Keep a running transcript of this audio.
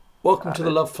Welcome to the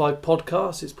Love Fly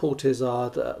podcast. It's Paul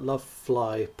Tizard, Love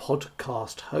Fly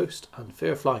podcast host and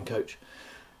Fear of Flying coach.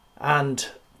 And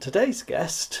today's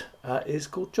guest is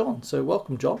called John. So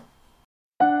welcome, John.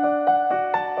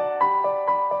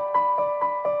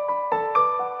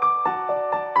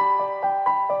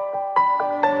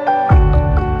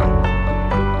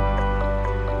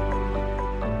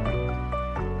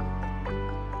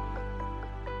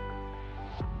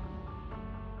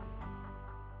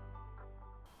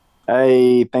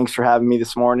 Hey, thanks for having me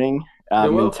this morning. You're I'm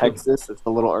in welcome. Texas. It's a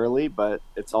little early, but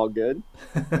it's all good.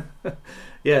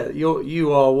 Yeah,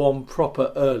 you are one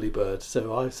proper early bird.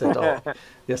 So I said,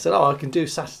 I can do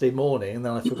Saturday morning, and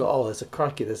then I forgot. Oh,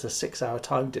 there's a 6 hour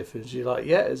time difference. You're like,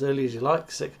 yeah, as early as you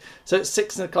like. So it's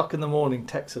 6 o'clock in the morning,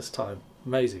 Texas time.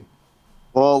 Amazing.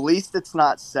 Well, at least it's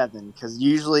not 7, because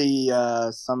usually I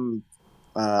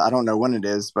don't know when it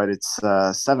is, but it's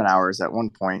 7 hours at one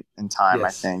point in time, I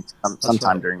Yes, think, that's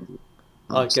sometime right. during.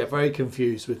 I get very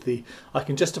confused with I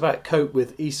can just about cope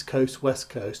with East Coast, West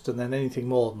Coast, and then anything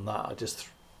more than that,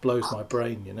 blows my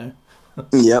brain.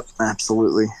 Yep,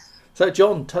 absolutely. So,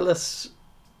 John, tell us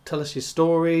your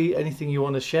story. Anything you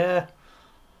want to share?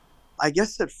 I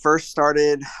guess it first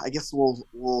started. I guess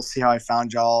we'll see how I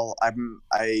found y'all.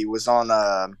 I was on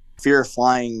a Fear of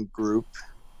Flying group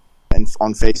and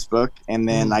on Facebook, and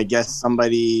then Mm. I guess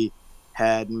somebody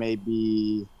had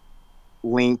maybe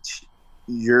linked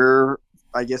your,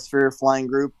 I guess, Fear of Flying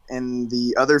group and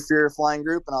the other Fear of Flying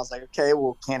group, and I was like, okay,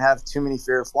 well, can't have too many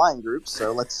Fear of Flying groups,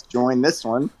 so let's join this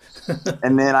one.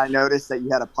 And then I noticed that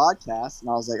you had a podcast, and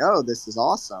I was like, oh, this is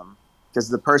awesome, because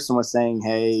the person was saying,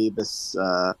 hey, this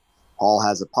Paul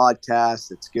has a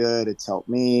podcast. It's good. It's helped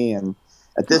me, and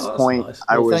at this Oh, that's point, nice.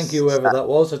 I Well, thank you, was whoever that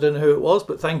was. I don't know who it was,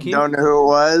 but thank you. don't know who it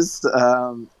was.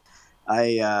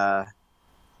 I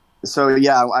so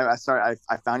yeah, I started.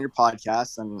 I found your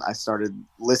podcast and I started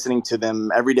listening to them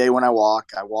every day when I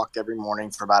walk. I walk every morning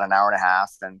for about an hour and a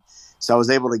half, and so I was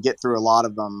able to get through a lot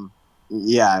of them.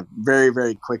 Yeah, very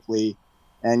very quickly,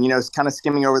 and it's kind of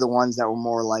skimming over the ones that were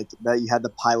more like that. You had the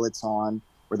pilots on,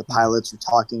 where the Mm. pilots were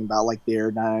talking about like the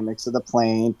aerodynamics of the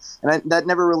plane, and that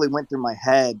never really went through my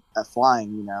head at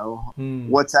flying. Mm.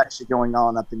 What's actually going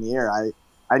on up in the air.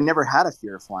 I never had a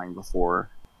fear of flying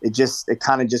before. It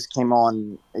kind of just came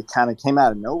on. It kind of came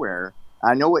out of nowhere.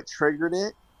 I know what triggered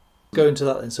it. Go into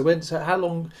that then. So how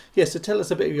long? Yeah. So tell us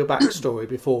a bit of your backstory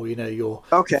before your.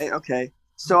 Okay.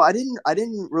 So I didn't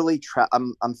really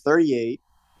I'm 38.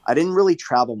 I didn't really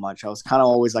travel much. I was kind of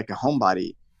always like a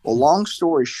homebody. Well, long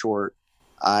story short,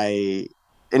 I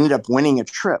ended up winning a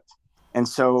trip, and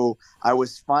so I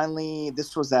was finally.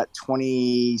 This was at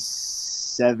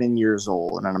 27 years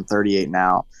old, and I'm 38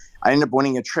 now. I ended up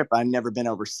winning a trip. I'd never been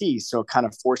overseas, so it kind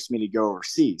of forced me to go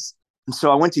overseas. And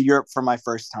so I went to Europe for my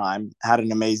first time. Had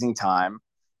an amazing time.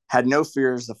 Had no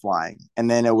fears of flying, and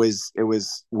then it was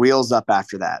wheels up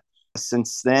after that.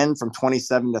 Since then, from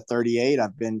 27 to 38,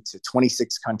 I've been to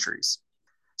 26 countries.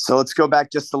 So let's go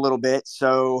back just a little bit.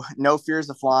 So no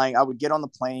fears of flying. I would get on the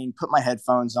plane, put my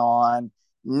headphones on,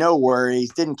 no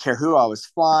worries. Didn't care who I was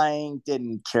flying.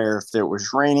 Didn't care if it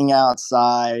was raining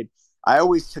outside. I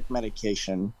always took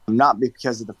medication, not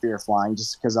because of the fear of flying,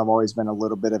 just because I've always been a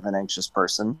little bit of an anxious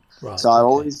person. Right. So I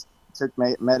Okay. always took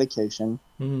medication,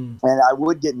 Mm. and I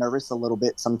would get nervous a little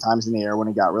bit sometimes in the air when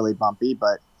it got really bumpy,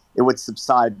 but it would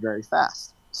subside very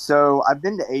fast. So I've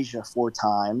been to Asia 4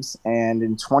 times, and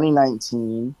in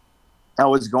 2019, I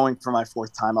was going for my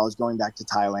fourth time. I was going back to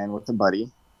Thailand with a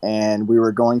buddy, and we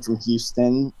were going from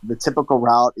Houston. The typical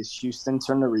route is Houston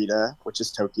to Narita, which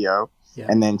is Tokyo, Yeah.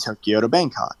 and then Tokyo to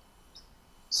Bangkok.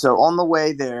 So on the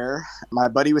way there, my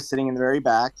buddy was sitting in the very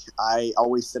back. I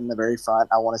always sit in the very front.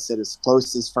 I want to sit as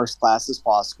close as first class as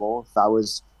possible. If I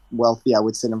was wealthy, I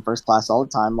would sit in first class all the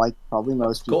time, like probably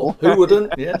most Cool. people. Who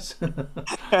wouldn't? Yes.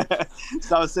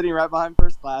 So I was sitting right behind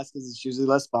first class because it's usually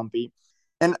less bumpy.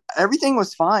 And everything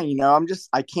was fine.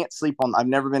 I can't sleep on, I've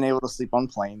never been able to sleep on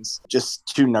planes, just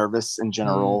too nervous in Mm.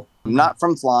 general. Mm. Not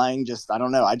from flying, just, I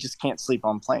don't know. I just can't sleep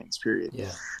on planes, period.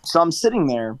 Yeah. So I'm sitting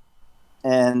there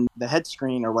and the head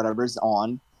screen or whatever is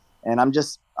on, and I'm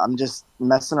just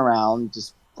messing around,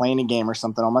 just playing a game or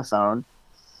something on my phone.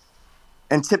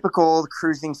 And typical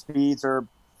cruising speeds are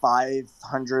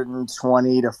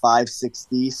 520 to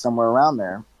 560, somewhere around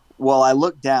there. Well, I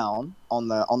look down on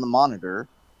the monitor,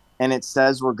 and it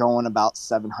says we're going about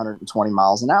 720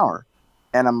 miles an hour,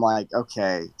 and I'm like,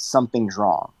 okay, something's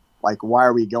wrong. Like, why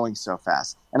are we going so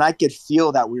fast? And I could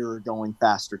feel that we were going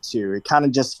faster too. It kind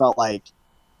of just felt like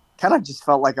I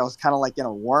was kind of like in a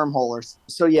wormhole or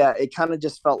so. Yeah, it kind of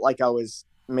just felt like I was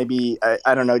maybe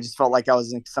I don't know, just felt like I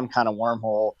was in some kind of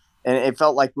wormhole. and it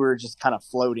felt like we were just kind of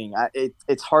floating.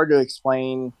 It's hard to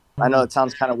explain. I know Mm. it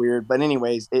sounds kind of weird, but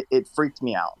anyways, it freaked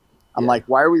me out. I'm Yeah. like,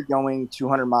 why are we going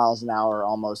 200 miles an hour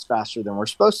almost faster than we're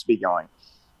supposed to be going?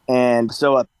 And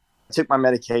so I took my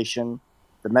medication.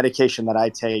 The medication that I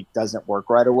take doesn't work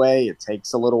right away. It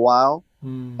takes a little while.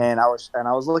 Mm. And I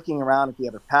was looking around at the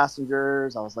other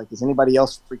passengers. I was like, is anybody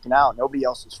else freaking out? Nobody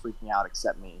else was freaking out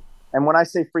except me. And when I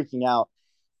say freaking out,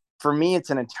 for me, it's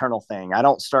an internal thing. I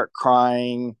don't start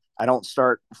crying. I don't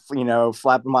start,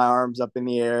 flapping my arms up in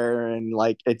the air, and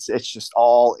like it's just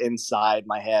all inside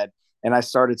my head. And I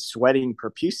started sweating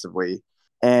profusely.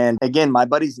 And again, my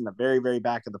buddy's in the very, very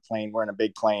back of the plane. We're in a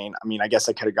big plane. I mean, I guess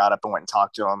I could have got up and went and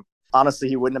talked to him. Honestly,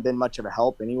 he wouldn't have been much of a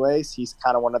help, anyways. He's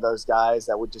kind of one of those guys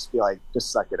that would just be like,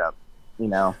 just suck it up, you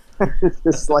know,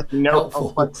 just like no help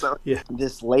Helpful. whatsoever. Yeah.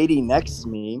 This lady next to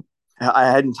me, I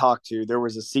hadn't talked to. There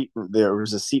was a seat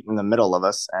in the middle of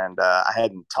us, and I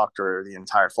hadn't talked to her the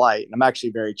entire flight. And I'm actually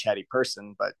a very chatty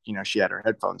person, but she had her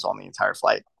headphones on the entire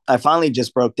flight. I finally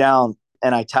just broke down,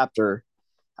 and I tapped her.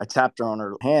 I tapped her on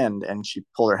her hand, and she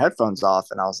pulled her headphones off.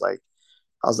 And I was like,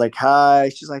 "Hi."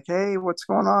 She's like, "Hey, what's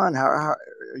going on? How are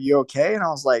you okay?" And I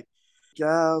was like,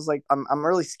 "Yeah." I was like, "I'm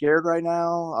really scared right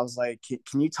now." I was like,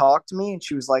 "Can you talk to me?" And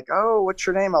she was like, "Oh, what's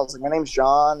your name?" I was like, "My name's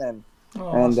John." And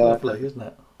Oh, and that's lovely, isn't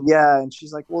it? yeah, and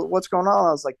she's like, "Well, what's going on?"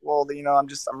 I was like, "Well,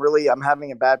 I'm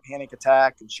having a bad panic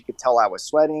attack." And she could tell I was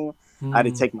sweating. I had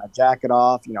to Mm. take my jacket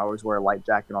off. I always wear a light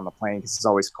jacket on the plane because it's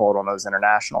always cold on those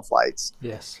international flights.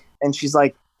 Yes. And she's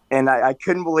like, and I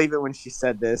couldn't believe it when she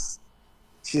said this.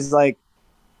 She's like,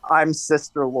 "I'm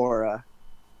Sister Laura.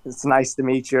 It's nice to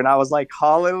meet you." And I was like,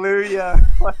 "Hallelujah!"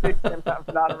 Like, and I'm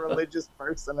not a religious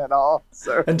person at all.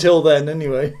 So Until then,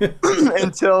 anyway.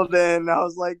 until then, I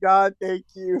was like, "God, thank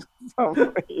you for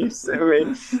what you sent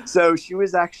me." So she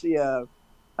was actually a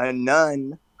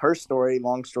nun. Her story,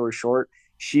 long story short,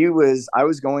 we're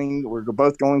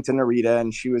both going to Narita,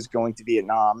 and she was going to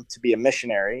Vietnam to be a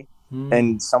missionary. Mm.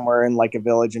 And somewhere in like a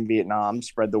village in Vietnam,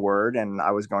 spread the word, and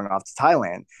I was going off to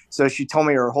Thailand. So she told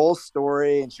me her whole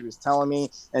story, and she was telling me,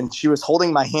 and she was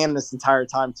holding my hand this entire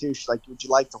time too. She's like, "Would you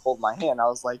like to hold my hand?" I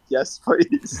was like, "Yes,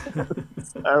 please."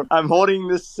 So I'm holding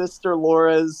this Sister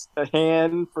Laura's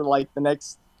hand for like the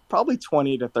next probably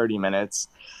 20 to 30 minutes.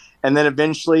 And then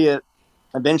eventually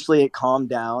it calmed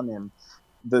down, and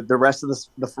the rest of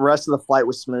the flight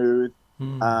was smooth.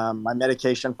 Mm. My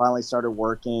medication finally started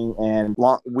working, and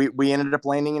we ended up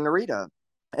landing in Narita.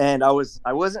 And I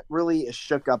wasn't really as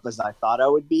shook up as I thought I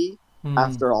would be Mm.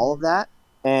 after all of that.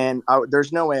 And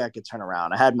there's no way I could turn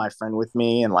around. I had my friend with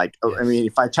me, and like, I Yes. mean,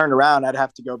 if I turned around, I'd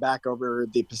have to go back over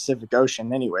the Pacific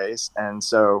Ocean anyways. And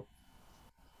so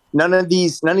none of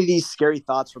these scary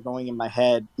thoughts were going in my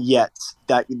head yet.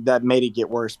 That made it get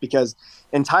worse, because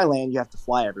in Thailand you have to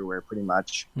fly everywhere pretty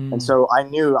much. And Mm. so I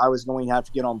knew I was going to have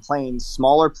to get on planes,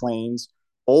 smaller planes,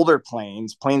 older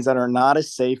planes that are not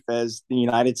as safe as the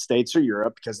United States or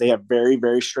Europe, because they have very,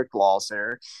 very strict laws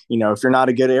there. If you're not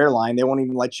a good airline, they won't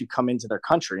even let you come into their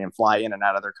country and fly in and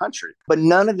out of their country. But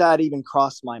none of that even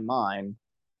crossed my mind,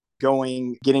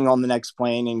 getting on the next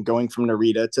plane and going from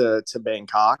Narita to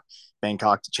Bangkok,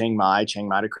 Bangkok to Chiang Mai to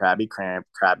Krabi,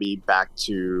 Krabi back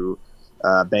to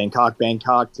Bangkok,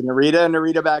 Bangkok to Narita,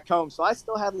 Narita back home. So I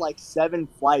still had like 7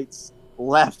 flights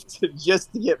left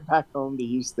just to get back home to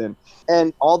Houston,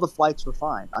 and all the flights were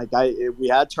fine. We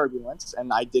had turbulence,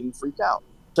 and I didn't freak out.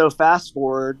 So fast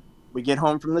forward, we get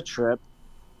home from the trip.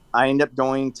 I end up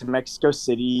going to Mexico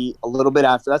City a little bit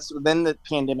after. That's then the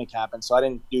pandemic happened, so I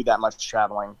didn't do that much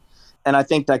traveling. And I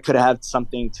think that could have had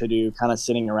something to do, kind of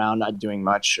sitting around, not doing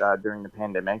much during the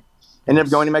pandemic. Ended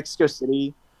up going Yes. to Mexico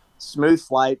City, smooth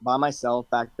flight by myself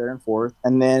back there and forth.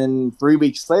 And then 3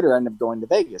 weeks later, I ended up going to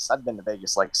Vegas. I've been to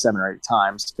Vegas like 7 or 8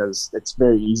 times because it's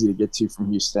very easy to get to from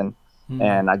Houston. Mm.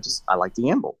 And I like to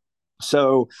gamble.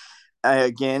 So I,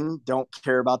 again, don't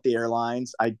care about the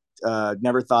airlines. I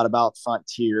never thought about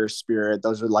Frontier, Spirit.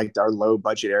 Those are like our low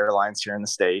budget airlines here in the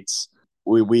States.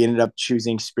 We ended up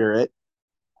choosing Spirit.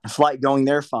 Flight going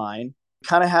there, fine.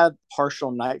 Kind of had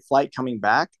partial night flight coming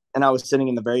back, and I was sitting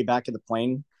in the very back of the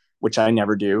plane, which I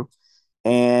never do.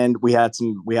 And we had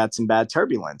some bad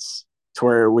turbulence to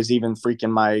where it was even freaking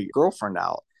my girlfriend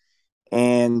out.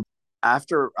 And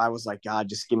after, I was like, "God,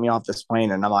 just get me off this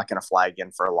plane, and I'm not going to fly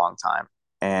again for a long time."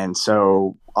 And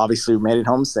so obviously we made it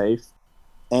home safe,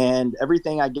 and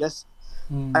everything. I guess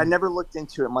I Mm. never looked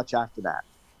into it much after that.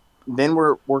 Then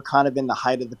we're kind of in the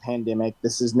height of the pandemic.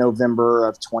 This is November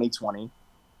of 2020,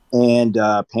 and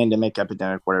pandemic,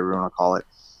 epidemic, whatever you want to call it.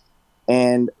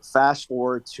 And fast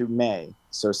forward to May,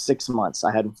 so 6 months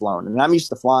I hadn't flown, and I'm used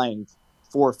to flying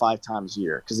 4 or 5 times a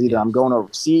year because either Yes. I'm going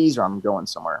overseas or I'm going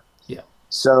somewhere. Yeah.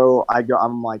 So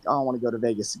I'm like, oh, I want to go to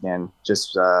Vegas again.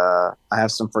 Just, I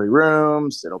have some free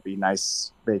rooms. It'll be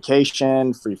nice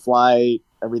vacation, free flight.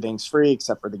 Everything's free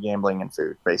except for the gambling and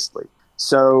food, basically.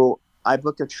 So I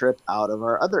book a trip out of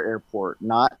our other airport,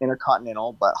 not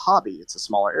Intercontinental, but Hobby. It's a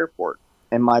smaller airport.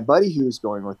 And my buddy who's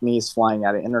going with me is flying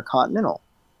out of Intercontinental.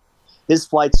 His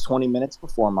flight's 20 minutes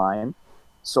before mine.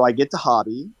 So I get to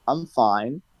Hobby. I'm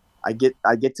fine. I get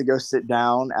to go sit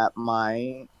down at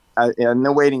my in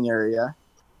the waiting area,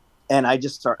 and I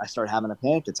start having a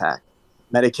panic attack.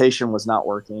 Medication was not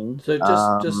working. So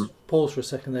just pause for a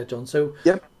second there, John. So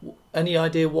Yep. any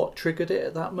idea what triggered it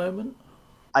at that moment?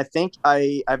 I think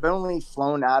I've only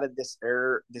flown out of this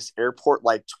airport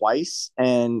like twice,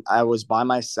 and I was by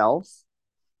myself.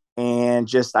 And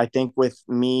just I think with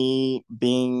me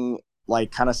being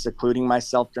like kind of secluding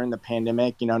myself during the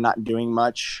pandemic, not doing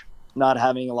much, not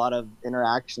having a lot of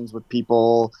interactions with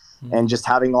people, and Mm, just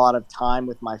having a lot of time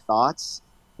with my thoughts,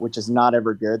 which is not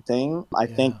ever a good thing. I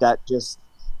yeah. think that just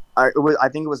I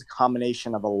think it was a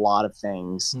combination of a lot of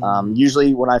things. Mm,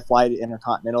 Usually when I fly to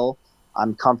Intercontinental,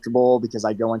 I'm comfortable because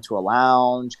I go into a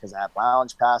lounge because I have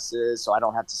lounge passes, so I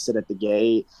don't have to sit at the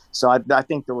gate. So I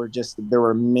think there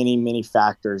were many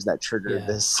factors that triggered yeah.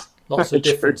 this. Lots of Triggered.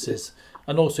 differences.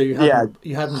 And also Yeah,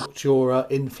 you hadn't booked your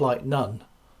in-flight none.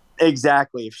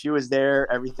 exactly. If she was there,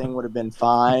 everything would have been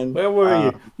fine. Where were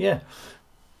you? Yeah.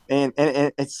 And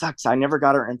it sucks. I never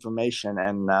got her information,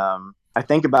 and I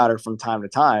think about her from time to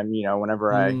time.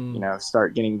 Whenever I Mm,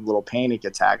 start getting little panic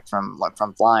attacks from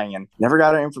flying, and never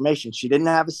got her information. She didn't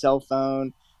have a cell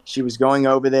phone. She was going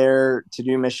over there to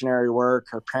do missionary work.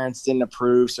 Her parents didn't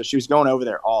approve, so she was going over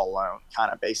there all alone,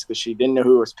 kind of basically. She didn't know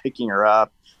who was picking her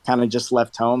up. Kind of just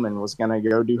left home and was gonna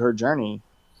go do her journey.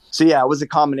 So yeah, it was a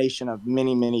combination of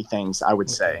many things, I would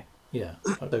okay. say. Yeah.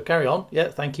 So carry on. Yeah.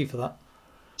 Thank you for that.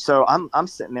 So I'm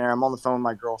sitting there, I'm on the phone with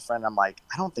my girlfriend. I'm like,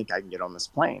 I don't think I can get on this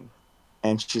plane.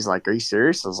 And she's like, are you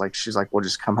serious? She's like, well,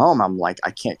 just come home. I'm like,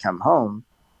 I can't come home.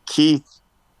 Keith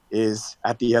is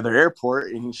at the other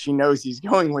airport and she knows he's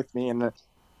going with me.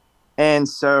 And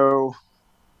so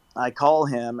I call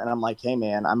him and I'm like, hey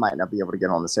man, I might not be able to get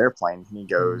on this airplane. And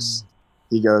Mm,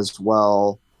 he goes,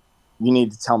 well, you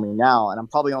need to tell me now. And I'm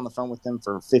probably on the phone with him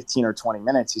for 15 or 20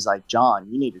 minutes. He's like, John,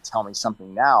 you need to tell me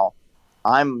something now.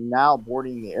 I'm now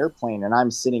boarding the airplane and I'm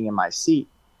sitting in my seat.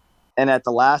 And at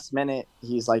the last minute,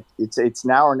 he's like, it's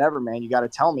now or never, man. You got to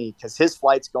tell me because his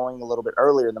flight's going a little bit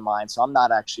earlier than mine. So I'm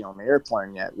not actually on the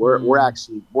airplane yet. mm,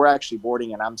 We're actually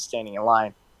boarding and I'm standing in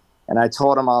line. And I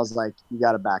told him, I was like, you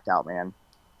got to back out, man.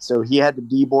 So he had to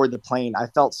deboard the plane. I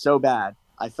felt so bad.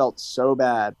 I felt so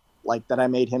bad like that I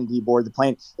made him deboard the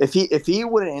plane. If he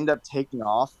would have ended up taking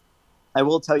off, I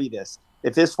will tell you this.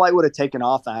 If his flight would have taken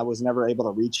off and I was never able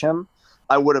to reach him,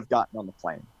 I would have gotten on the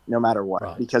plane no matter what,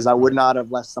 right. because I would Right. not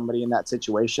have left somebody in that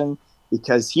situation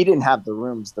because he didn't have the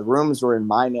rooms. The rooms were in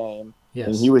my name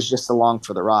and he Yes. was just along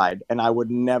for the ride. And I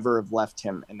would never have left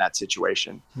him in that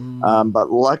situation. Mm, But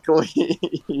luckily,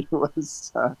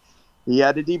 he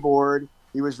had to deboard.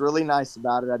 He was really nice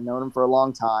about it. I'd known him for a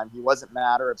long time. He wasn't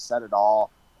mad or upset at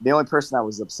all. The only person that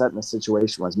was upset in the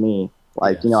situation was me.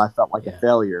 Like, yes. I felt like a Yeah.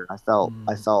 failure.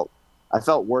 Mm, I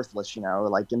felt worthless,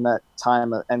 like in that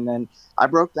time. And then I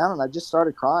broke down and I just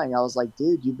started crying. I was like,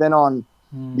 dude, you've been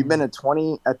mm, to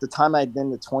 20, at the time I'd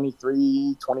been to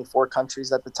 23, 24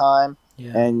 countries at the time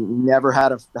yeah. and never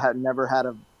had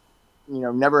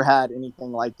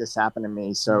anything like this happen to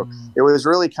me. So Mm, it was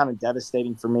really kind of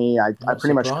devastating for me. I not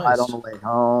pretty much cried on surprised. the way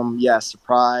home. Yeah,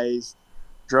 surprised,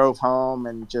 drove home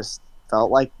and just felt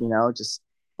like, just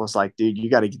was like, dude, you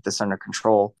got to get this under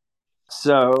control.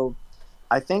 So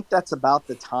I think that's about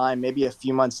the time, maybe a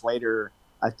few months later,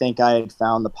 I think I had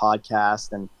found the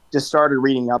podcast and just started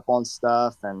reading up on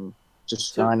stuff and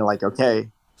just So trying to like, okay,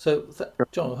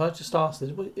 John, if I just ask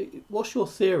this, what's your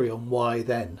theory on why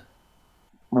then?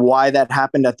 why that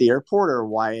happened at the airport or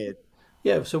why it.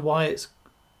 Yeah. So why it's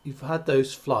you've had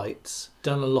those flights,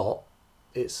 done a lot,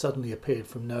 it suddenly appeared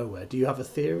from nowhere. Do you have a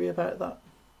theory about that?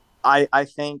 I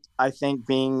think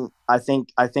the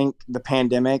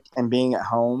pandemic and being at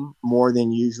home more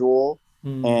than usual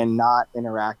Mm, and not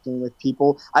interacting with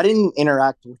people. I didn't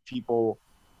interact with people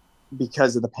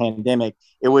because of the pandemic.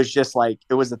 It was just like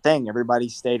it was a thing. Everybody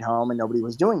stayed home and nobody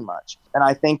was doing much. And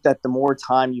I think that the more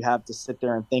time you have to sit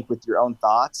there and think with your own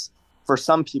thoughts, for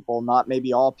some people, not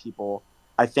maybe all people,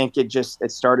 I think it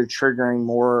started triggering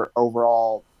more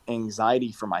overall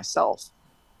anxiety for myself.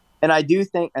 And I do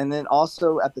think, and then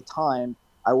also at the time,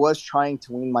 I was trying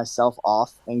to wean myself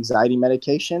off anxiety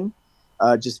medication.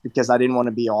 just because I didn't want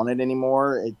to be on it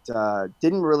anymore. It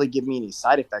didn't really give me any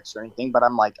side effects or anything, but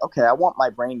I'm like, okay, I want my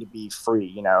brain to be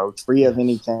free, free of Yes.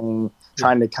 anything Yeah.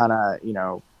 trying to kind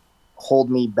of,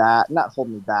 hold me back, not hold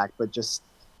me back, but just,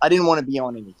 I didn't want to be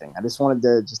on anything. I just wanted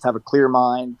to just have a clear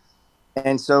mind.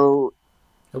 And so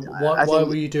Why I why were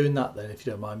think, you doing that then, if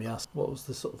you don't mind me asking? What was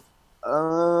the sort of...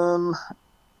 um,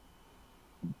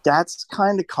 that's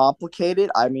kind of complicated.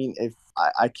 I mean, if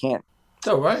I can't, It's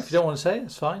all right if you don't want to say it.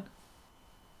 It's fine.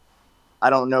 I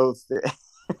don't know if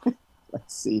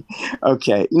let's see.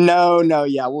 Okay. No.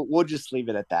 Yeah, we'll just leave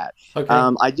it at that. Okay.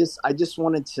 I just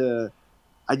wanted to.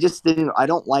 I just didn't. I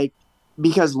don't like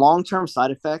because long term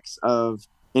side effects of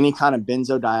any kind of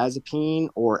benzodiazepine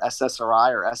or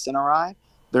SSRI or SNRI,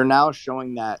 they're now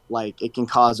showing that like it can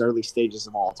cause early stages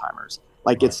of Alzheimer's.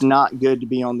 Like it's Right. not good to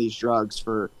be on these drugs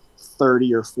for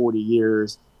 30 or 40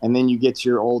 years and then you get to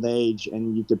your old age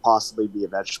and you could possibly be a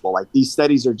vegetable. Like these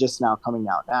studies are just now coming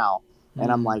out now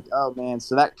and I'm Mm. like, oh man,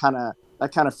 so that kind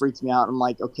of freaks me out. I'm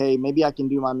like, okay, maybe I can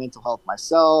do my mental health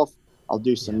myself. I'll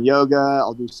do Yeah. some yoga.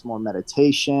 I'll do some more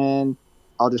meditation.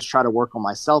 I'll just try to work on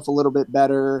myself a little bit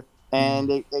better. And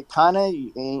Mm. it kind of,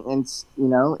 and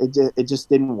it just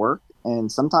didn't work.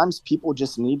 And sometimes people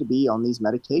just need to be on these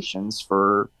medications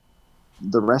for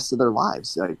the rest of their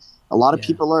lives. Like a lot of Yeah.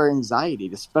 people are anxiety,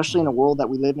 especially in Mm. a world that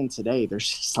we live in today. There's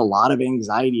just a lot of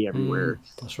anxiety Mm. everywhere.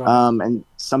 That's right. And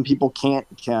some people can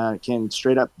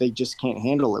straight up, they just can't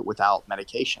handle it without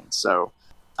medication. So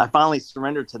I finally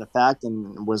surrendered to the fact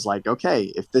and was like,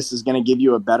 okay, if this is going to give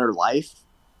you a better life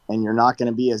and you're not going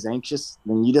to be as anxious,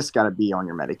 then you just got to be on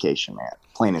your medication, man.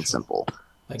 Plain and Sure. simple.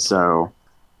 Thank you.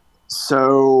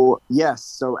 So yes.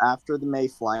 So after the May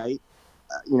flight,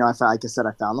 like I said,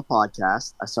 I found the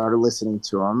podcast. I started listening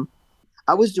to them.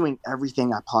 I was doing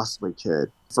everything I possibly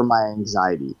could for my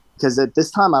anxiety because at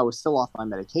this time I was still off my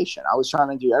medication. I was trying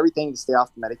to do everything to stay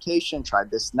off the medication,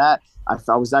 tried this and that.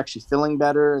 I was actually feeling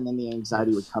better, and then the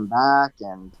anxiety would Yes. come back,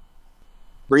 and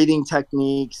breathing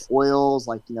techniques, oils,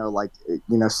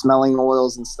 smelling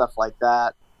oils and stuff like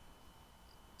that.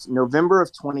 November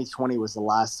of 2020 was the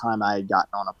last time I had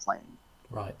gotten on a plane.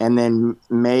 Right. And then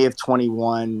May of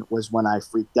 21 was when I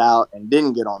freaked out and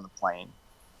didn't get on the plane.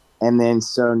 And then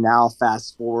so now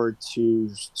fast forward to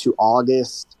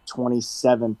August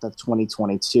 27th of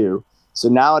 2022. So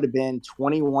now it had been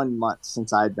 21 months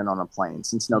since I had been on a plane,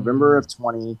 since November Mm. of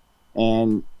 20.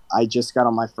 And I just got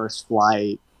on my first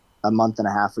flight a month and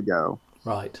a half ago.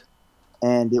 Right.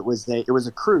 And it was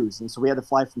a cruise. And so we had to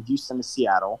fly from Houston to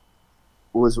Seattle.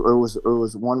 It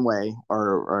was one way,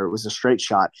 or it was a straight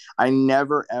shot. I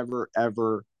never ever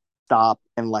ever stop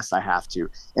unless I have to,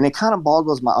 and it kind of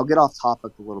boggles my. I'll get off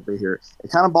topic a little bit here.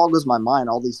 It kind of boggles my mind.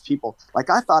 All these people, like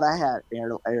I thought I had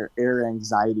air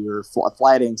anxiety or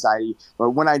flight anxiety, but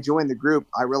when I joined the group,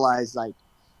 I realized like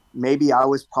maybe I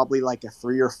was probably like a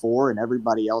 3 or 4, and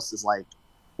everybody else is like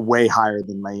way higher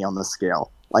than me on the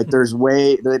scale. Like there's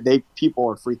way they people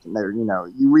are freaking. They're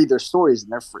you read their stories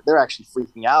and they're actually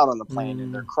freaking out on the plane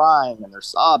and they're Mm. crying and they're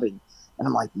sobbing. And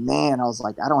I'm like, man, I was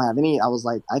like, I don't have any. I was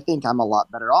like, I think I'm a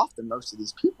lot better off than most of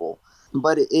these people.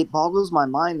 But it boggles my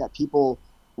mind that people,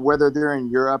 whether they're in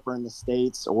Europe or in the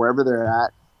States or wherever they're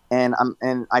at, and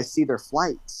I see their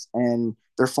flights and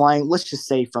they're flying. Let's just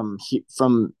say from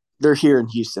they're here in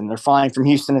Houston. They're flying from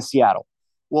Houston to Seattle.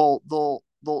 Well,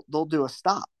 they'll do a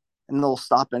stop and they'll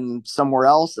stop in somewhere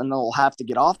else and they'll have to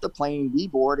get off the plane, be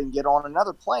bored, and get on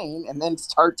another plane and then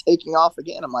start taking off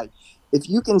again. I'm like, if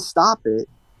you can stop it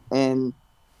and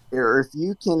or if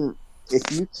you can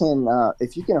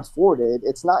afford it,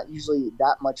 it's not usually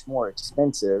that much more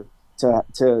expensive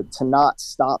to not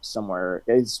stop somewhere,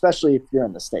 especially if you're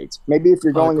in the States. Maybe if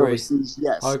you're I going agree. overseas, I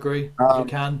yes. agree. If you Um,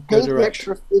 can, go Pay the direct.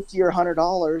 extra $50 or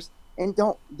 $100 and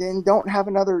don't have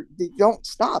another. Don't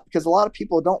stop because a lot of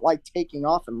people don't like taking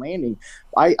off and landing.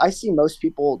 I see most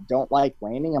people don't like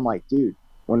landing. I'm like, dude,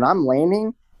 when I'm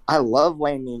landing, I love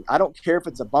landing. I don't care if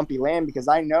it's a bumpy land because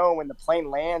I know when the plane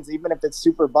lands, even if it's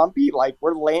super bumpy, like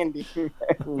we're landing.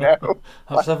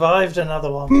 I've survived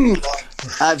another one.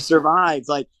 I've survived.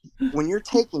 Like when you're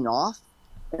taking off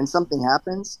and something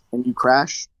happens and you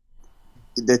crash,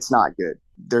 that's not good.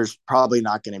 There's probably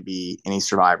not going to be any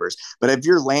survivors. But if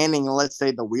you're landing and let's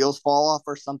say the wheels fall off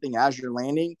or something as you're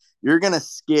landing, you're going to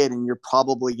skid and you're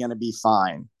probably going to be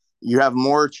fine. You have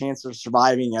more chance of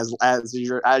surviving as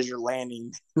you're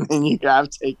landing than you have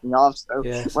taking off. So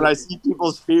Yes. when I see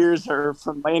people's fears are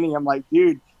from landing, I'm like,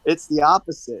 dude, it's the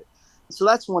opposite. So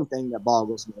that's one thing that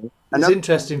boggles me. It's Another thing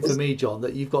interesting for is me, John,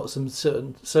 that you've got some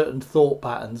certain thought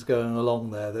patterns going along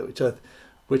there, that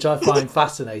which I find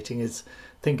fascinating. Is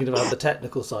thinking about the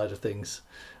technical side of things.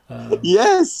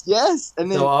 Yes, yes.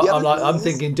 And then So the other I'm thing is,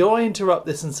 thinking, do I interrupt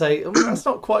this and say that's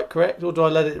not quite correct, or do I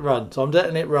let it run? So I'm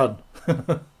letting it run.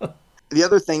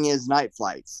 night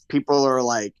flights. People are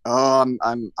like, "Oh,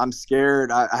 I'm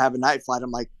scared. I have a night flight."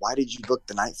 I'm like, "Why did you book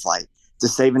the night flight? To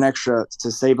save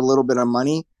a little bit of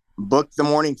money? Book the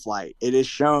morning flight." It is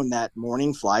shown that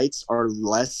morning flights are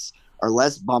less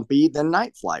bumpy than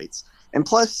night flights. And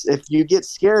plus, if you get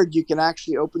scared, you can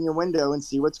actually open your window and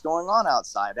see what's going on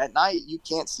outside. At night, you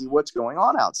can't see what's going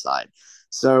on outside.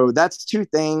 So that's two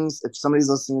things. If somebody's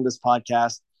listening to this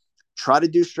podcast, try to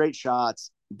do straight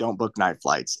shots. Don't book night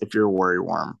flights if you're a worry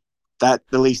worm. That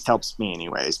at least helps me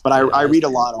anyways. But Yeah, I read a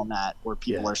lot on that where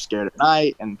people yeah. are scared at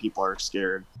night and people are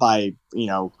scared by,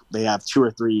 they have two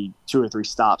or three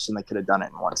stops and they could have done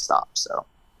it in one stop. So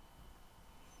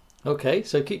Okay,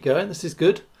 so keep going. This is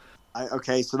good.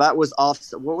 okay, so that was off.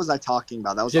 What was I talking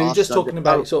about? That was So you're off just subject. talking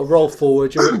about sort of roll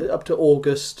forward. You're up to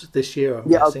August this year,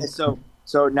 I'm Yeah. guessing. Okay.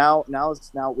 So now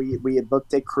we had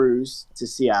booked a cruise to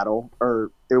Seattle,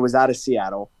 or it was out of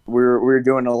Seattle. We were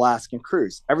doing an Alaskan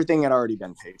cruise. Everything had already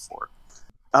been paid for.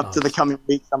 Up to the Nice. coming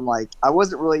weeks, I'm like, I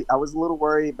was a little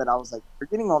worried, but I was like, you're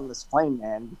getting on this plane,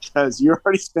 man, because you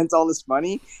already spent all this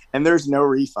money and there's no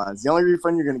refunds. The only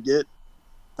refund you're going to get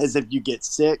is if you get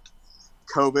sick,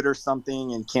 COVID or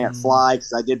something, and can't fly,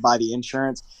 because I did buy the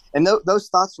insurance. And those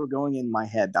thoughts were going in my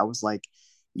head. I was like,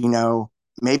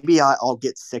 maybe I'll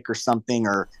get sick or something,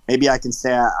 or maybe I can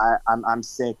say I'm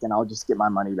sick and I'll just get my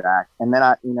money back. And then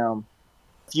a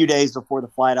few days before the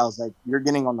flight, I was like, you're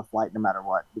getting on the flight no matter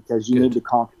what, because you need to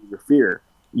conquer your fear.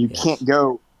 You can't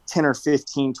go 10 or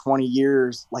 15, 20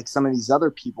 years like some of these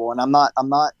other people. And I'm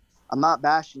not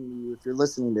bashing you if you're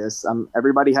listening to this.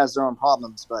 Everybody has their own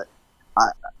problems, but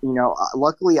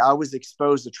luckily I was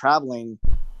exposed to traveling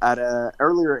at an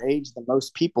earlier age than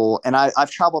most people. And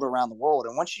I've traveled around the world.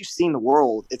 And once you've seen the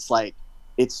world,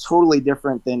 it's totally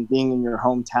different than being in your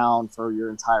hometown for your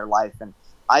entire life. And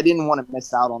I didn't want to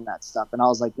miss out on that stuff. And I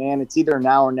was like, man, it's either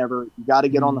now or never. You got to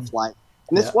get on the flight.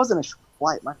 And this wasn't a short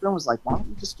flight. My friend was like, why don't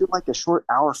you just do like a short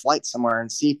hour flight somewhere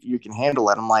and see if you can handle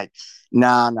it? I'm like,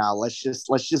 nah, let's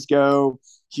just go.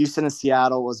 Houston and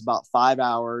Seattle was about 5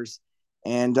 hours.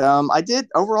 And I did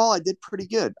pretty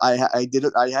good. I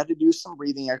had to do some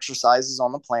breathing exercises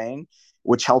on the plane,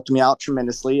 which helped me out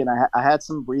tremendously. And I had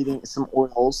some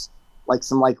oils, like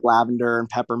some like lavender and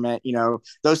peppermint.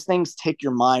 Those things take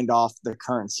your mind off the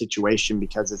current situation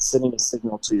because it's sending a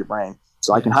signal to your brain.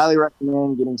 So I can highly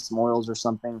recommend getting some oils or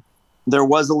something. There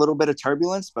was a little bit of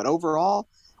turbulence, but overall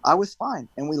I was fine.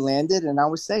 And we landed and I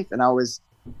was safe. And I was,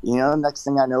 next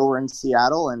thing I know, we're in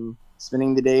Seattle and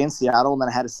spending the day in Seattle. And then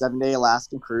I had a 7-day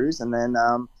Alaskan cruise. And then,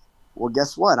 well,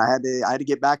 guess what? I had to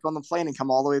get back on the plane and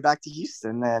come all the way back to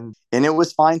Houston, and it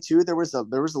was fine too. There was a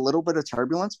little bit of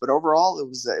turbulence, but overall it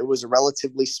was a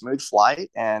relatively smooth flight,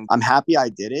 and I'm happy I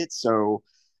did it. So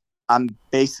I'm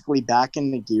basically back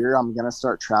in the gear. I'm gonna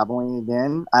start traveling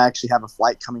again. I actually have a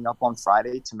flight coming up on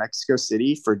Friday to Mexico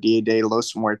City for Dia de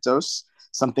los Muertos,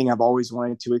 something I've always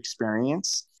wanted to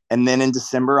experience. And then in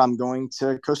December, I'm going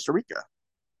to Costa Rica.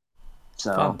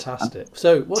 So Fantastic.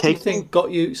 So what do you think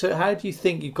got you? So how do you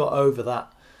think you got over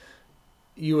that?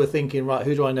 You were thinking, right,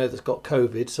 who do I know that's got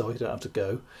COVID so I don't have to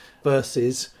go,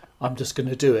 versus I'm just going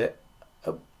to do it.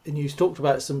 And you talked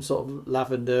about some sort of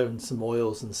lavender and some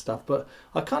oils and stuff, but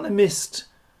I kind of missed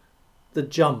the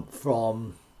jump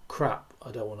from crap,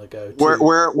 I don't want to go to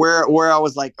where I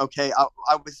was like, okay,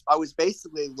 I was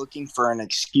basically looking for an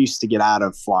excuse to get out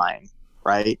of flying,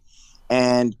 right?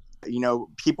 And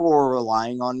people were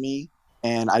relying on me,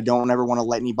 and I don't ever want to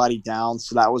let anybody down.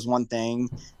 So that was one thing.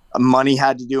 Money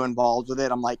had to do involved with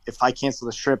it. I'm like, if I cancel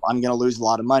this trip, I'm going to lose a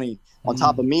lot of money. On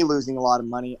top of me losing a lot of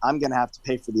money, I'm going to have to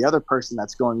pay for the other person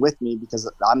that's going with me,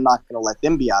 because I'm not going to let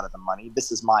them be out of the money.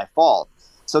 This is my fault.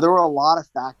 So there were a lot of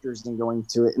factors in going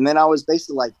to it. And then I was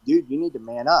basically like, dude, you need to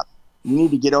man up. You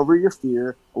need to get over your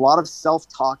fear. A lot of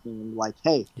self-talking, and like,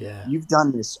 hey, you've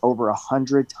done this over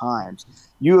 100 times.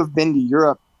 You have been to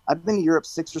Europe. I've been to Europe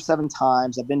 6 or 7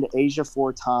 times. I've been to Asia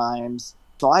 4 times.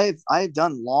 So I've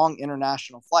done long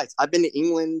international flights. I've been to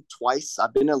England twice.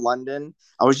 I've been to London.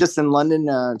 I was just in London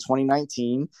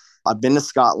 2019. I've been to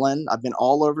Scotland. I've been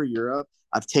all over Europe.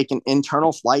 I've taken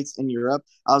internal flights in Europe.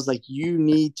 I was like, you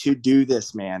need to do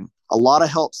this, man. A lot of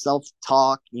help,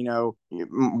 self-talk,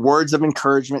 words of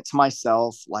encouragement to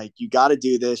myself. Like, you got to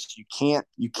do this. You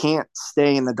can't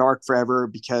stay in the dark forever,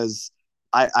 because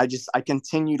I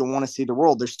continue to want to see the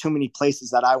world. There's too many places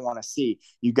that I want to see.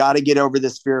 You got to get over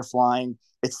this fear of flying.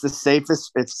 It's the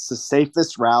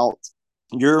safest route.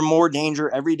 You're in more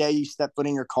danger every day you step foot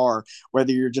in your car,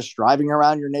 whether you're just driving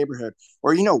around your neighborhood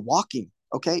or, walking.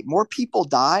 Okay, more people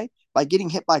die by getting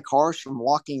hit by cars from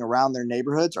walking around their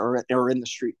neighborhoods or in the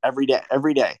street every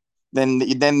day than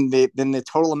the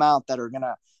total amount that are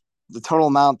gonna the total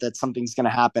amount that something's going to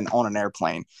happen on an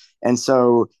airplane. And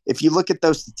so if you look at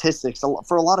those statistics,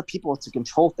 for a lot of people, it's a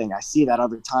control thing. I see that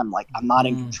every time. Like, I'm not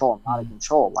in control. I'm not in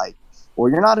control. Like,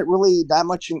 well, you're not really that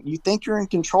much. You think you're in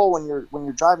control when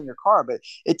you're driving your car, but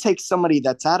it takes somebody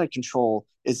that's out of control.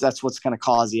 That's what's going to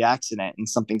cause the accident, and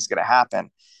something's going to happen.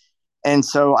 And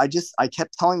so I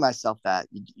kept telling myself that,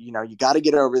 you got to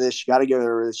get over this. You got to get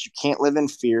over this. You can't live in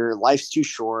fear. Life's too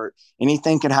short.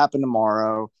 Anything could happen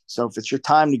tomorrow. So if it's your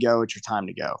time to go, it's your time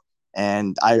to go.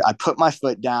 And I put my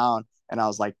foot down and I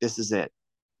was like, this is it.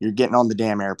 You're getting on the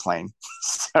damn airplane.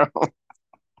 So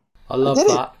I love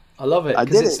that. I love it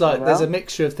because it's like there's a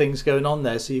mixture of things going on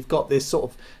there. So you've got this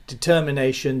sort of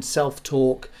determination,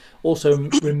 self-talk, also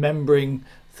remembering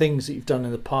things that you've done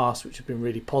in the past, which have been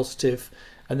really positive.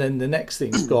 And then the next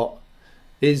thing you've got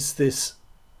is this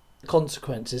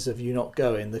consequences of you not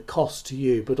going, the cost to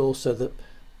you, but also the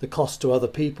cost to other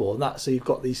people. And so you've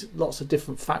got these lots of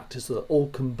different factors that all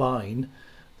combine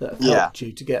that have helped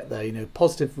you to get there.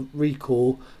 Positive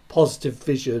recall, positive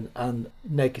vision, and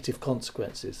negative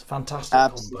consequences. Fantastic.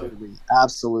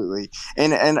 Absolutely.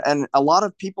 And a lot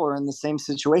of people are in the same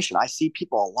situation. I see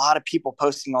a lot of people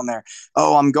posting on there.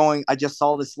 Oh, I just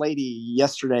saw this lady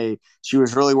yesterday. She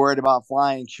was really worried about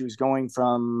flying. She was going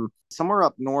from somewhere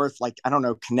up north, like, I don't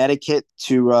know, Connecticut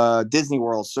to Disney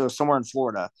World. So somewhere in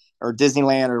Florida or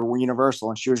Disneyland or Universal.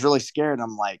 And she was really scared.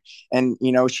 I'm like, and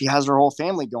she has her whole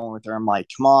family going with her. I'm like,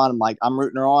 come on. I'm like, I'm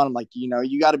rooting her on. I'm like, you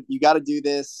gotta do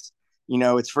this.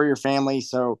 It's for your family.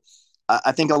 So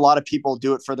I think a lot of people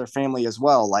do it for their family as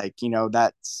well. Like,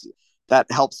 that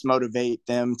helps motivate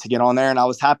them to get on there. And I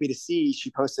was happy to see she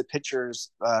posted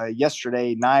pictures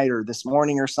yesterday night or this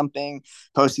morning or something,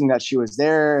 posting that she was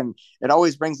there. And it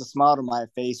always brings a smile to my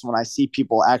face when I see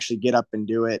people actually get up and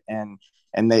do it. And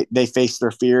they face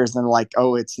their fears and like,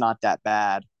 oh, it's not that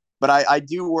bad. But I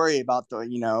do worry about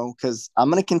because I'm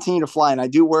going to continue to fly. And I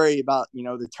do worry about,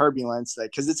 the turbulence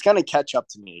because it's going to catch up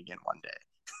to me again one day.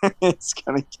 It's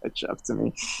going to catch up to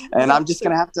me. And well, I'm just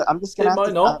going to have to, it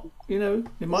might not.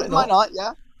 It might not.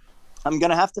 Yeah. I'm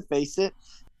going to have to face it.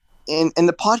 And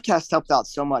the podcast helped out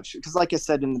so much because, like I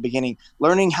said in the beginning,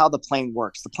 learning how the plane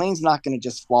works. The plane's not going to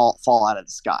just fall out of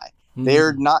the sky.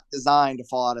 They're not designed to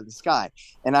fall out of the sky.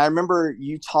 And I remember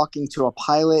you talking to a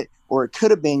pilot, or it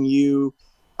could have been you,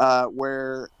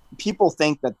 where people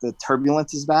think that the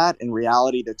turbulence is bad. In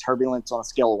reality, the turbulence on a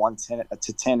scale of 1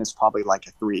 to 10 is probably like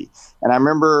a 3. And I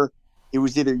remember it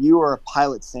was either you or a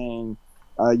pilot saying,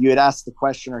 you had asked the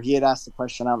question, or he had asked the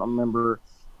question, I don't remember,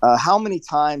 how many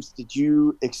times did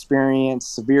you experience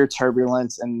severe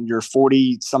turbulence in your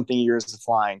 40-something years of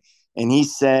flying? And he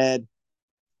said,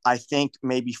 I think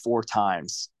maybe 4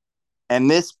 times. And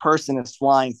this person is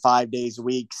flying 5 days a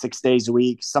week, 6 days a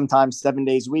week, sometimes 7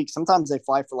 days a week. Sometimes they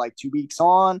fly for like 2 weeks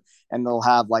on and they'll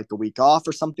have like a week off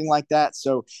or something like that.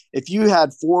 So if you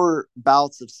had 4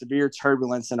 bouts of severe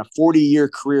turbulence in a 40-year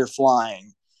career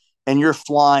flying and you're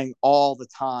flying all the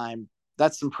time,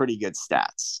 that's some pretty good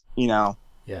stats,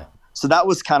 Yeah. So that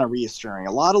was kind of reassuring.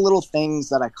 A lot of little things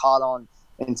that I caught on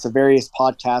into various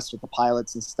podcasts with the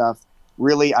pilots and stuff.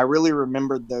 I really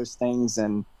remembered those things,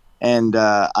 and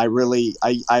I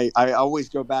always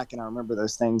go back and I remember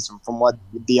those things from what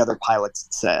the other pilots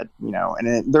said,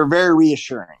 and they're very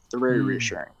reassuring. They're very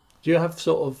reassuring. Do you have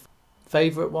sort of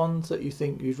favorite ones that you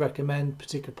think you'd recommend,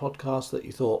 particular podcasts that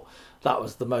you thought that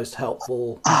was the most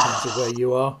helpful in terms of where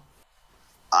you are?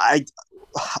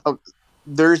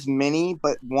 There's many,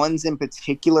 but ones in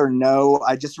particular, no.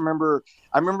 I remember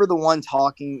the one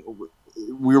talking.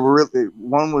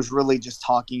 One was really just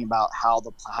talking about how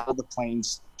the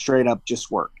planes straight up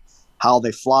just work, how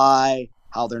they fly,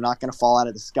 how they're not going to fall out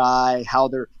of the sky, how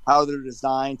they're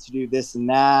designed to do this and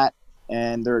that,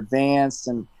 and they're advanced.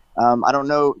 And I don't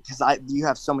know, because you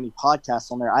have so many podcasts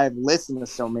on there. I have listened to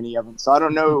so many of them, so I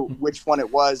don't know which one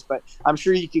it was, but I'm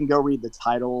sure you can go read the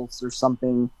titles or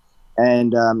something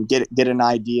and get an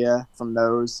idea from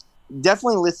those.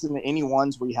 Definitely listen to any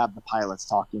ones where you have the pilots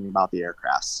talking about the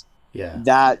aircrafts. Yeah,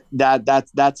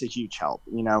 that's a huge help,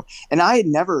 And I've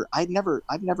never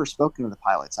spoken to the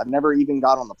pilots. I've never even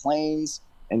got on the planes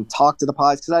and talked to the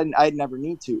pilots because I'd never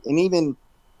need to. And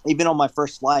even on my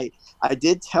first flight, I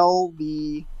did tell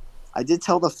the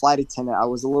flight attendant I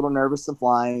was a little nervous of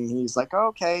flying. He's like, oh,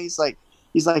 okay. He's like,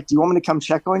 do you want me to come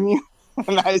check on you?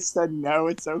 And I said, no,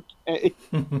 it's okay.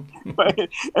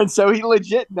 And so he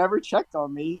legit never checked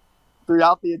on me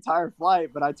throughout the entire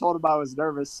flight, but I told him I was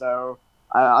nervous, so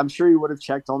I'm sure he would have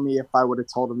checked on me if I would have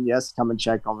told him yes, come and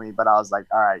check on me. But I was like,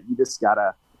 all right, you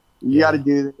gotta Yeah,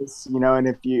 do this, And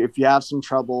if you have some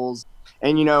troubles,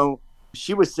 and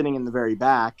she was sitting in the very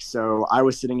back, so I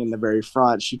was sitting in the very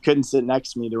front. She couldn't sit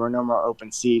next to me. There were no more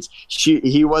open seats.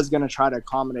 He was gonna try to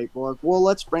accommodate. Well,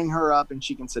 let's bring her up and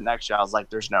she can sit next to you. I was like,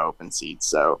 there's no open seats,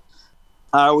 so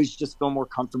I always just feel more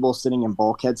comfortable sitting in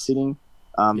bulkhead seating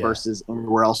yeah. versus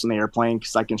anywhere else in the airplane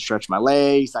because I can stretch my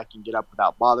legs, I can get up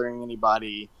without bothering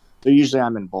anybody. So usually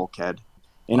I'm in bulkhead,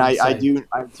 and I'm the I same. do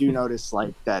I do notice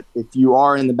like that if you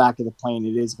are in the back of the plane,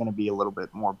 it is going to be a little bit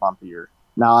more bumpier.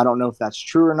 Now I don't know if that's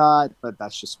true or not, but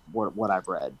that's just what I've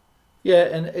read. Yeah,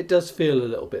 and it does feel a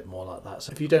little bit more like that.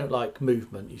 So if you don't like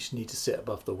movement, you just need to sit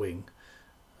above the wing,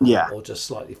 Yeah, or just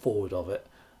slightly forward of it,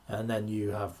 and then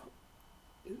you have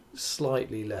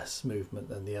slightly less movement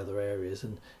than the other areas.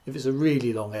 And if it's a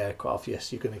really long aircraft,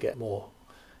 yes, you're going to get more.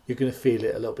 You're going to feel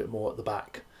it a little bit more at the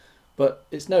back, but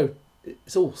it's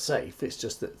all safe. It's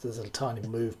just that there's a tiny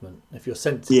movement. If you're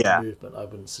sensitive to yeah. movement, I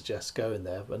wouldn't suggest going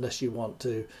there unless you want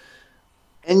to.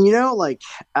 And like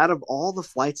out of all the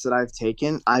flights that I've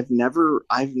taken, I've never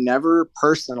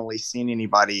personally seen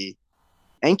anybody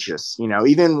anxious.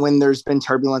 Even when there's been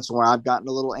turbulence where I've gotten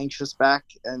a little anxious back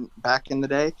in the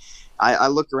day, I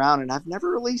look around and I've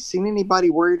never really seen anybody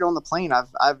worried on the plane.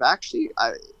 I've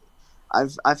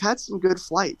had some good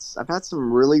flights. I've had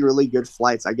some really really good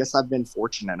flights. I guess I've been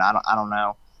fortunate. I don't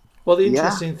know. Well, the Yeah.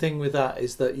 interesting thing with that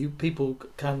is that you people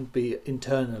can be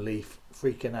internally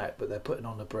freaking out, but they're putting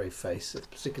on a brave face,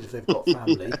 particularly if they've got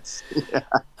family. Yes. Yeah.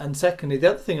 And secondly,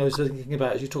 the other thing I was thinking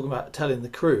about is you're talking about telling the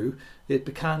crew.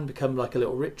 It can become like a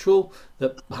little ritual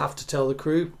that have to tell the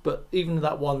crew. But even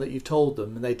that one that you've told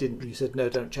them and they didn't, you said no,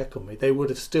 don't check on me. They would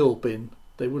have still been.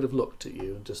 They would have looked at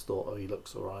you and just thought, oh, he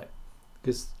looks all right,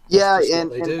 because that's Yeah, just what and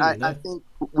they and do, I think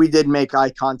we did make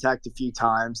eye contact a few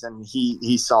times, and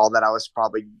he saw that I was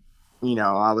probably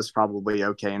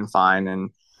okay and fine,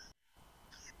 and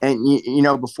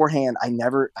beforehand I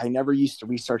never used to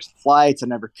research the flights. I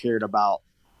never cared about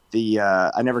the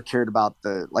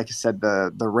like I said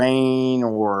the rain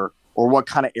or what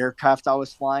kind of aircraft I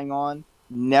was flying on.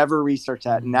 Never researched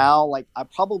that. Mm, Now like I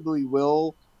probably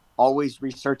will always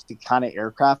research the kind of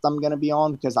aircraft I'm going to be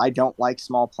on because I don't like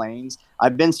small planes.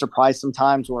 I've been surprised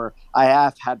sometimes where I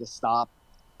have had to stop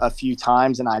a few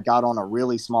times and I got on a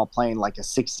really small plane, like a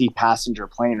 60 passenger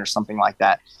plane or something like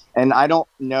that. And I don't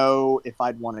know if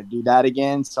I'd want to do that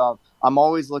again. So I'm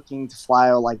always looking to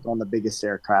fly like on the biggest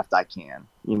aircraft I can.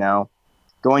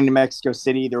 Going to Mexico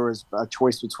City, there was a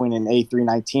choice between an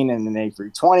A319 and an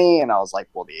A320. And I was like,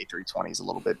 well, the A320 is a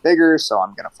little bit bigger. So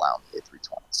I'm going to fly on the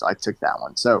A320. So I took that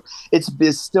one. So it's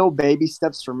still baby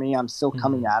steps for me. I'm still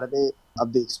coming mm, out of it,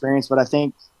 of the experience. But I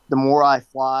think the more I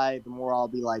fly, the more I'll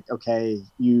be like, okay,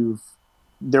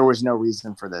 there was no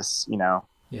reason for this.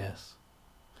 yes.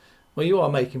 Well, you are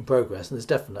making progress, and there's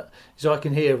definite. So I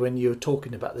can hear when you're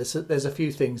talking about this. There's a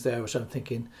few things there which I'm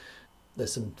thinking.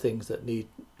 There's some things that need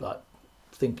like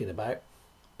thinking about,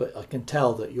 but I can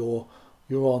tell that you're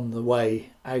on the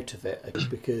way out of it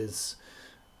because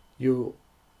you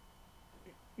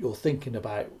you're thinking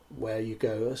about where you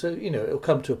go. So it'll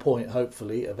come to a point,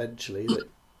 hopefully, eventually, that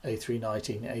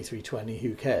A319, A320,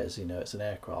 who cares? It's an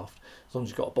aircraft. As long as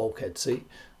you've got a bulkhead seat,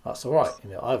 that's all right.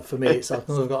 For me, it's like as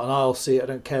long as I've got an aisle seat, I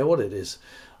don't care what it is.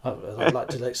 I like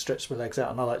to stretch my legs out,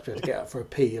 and I like to be able to get out for a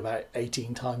pee about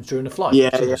 18 times during a flight. Yeah,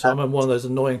 So yeah. I'm one of those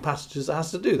annoying passengers that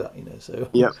has to do that. So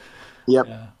Yep. Yep.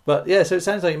 yeah, but yeah. So it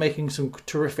sounds like you're making some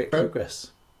terrific progress.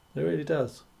 It really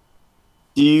does.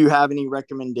 Do you have any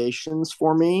recommendations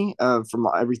for me from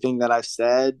everything that I've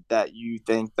said that you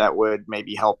think that would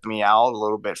maybe help me out a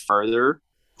little bit further?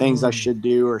 Things I Mm. should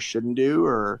do or shouldn't do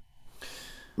or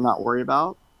not worry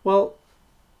about? Well,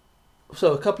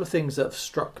 so a couple of things that have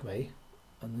struck me,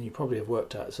 and you probably have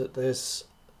worked out. So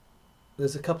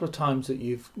there's a couple of times that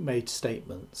you've made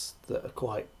statements that are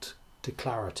quite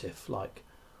declarative, like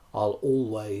I'll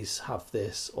always have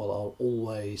this or I'll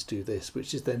always do this,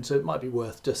 which is then so it might be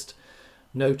worth just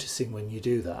noticing when you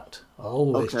do that. I'll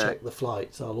always Okay. check the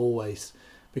flights. I'll always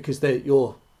because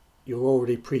you're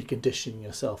already preconditioning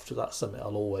yourself to that something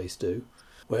I'll always do,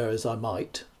 whereas I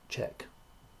might check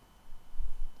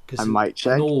I because might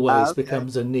an check. always Okay.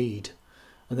 becomes a need,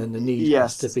 and then the need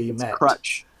has to Yes, be it's a met.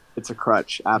 crutch. It's a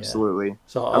crutch. Yeah. Absolutely.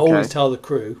 So I always Okay. tell the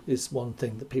crew is one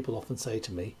thing that people often say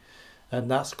to me, and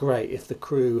that's great if the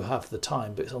crew have the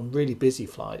time. But on really busy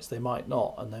flights, they might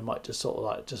not, and they might just sort of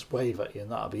like just wave at you,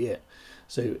 and that'll be it.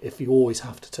 So if you always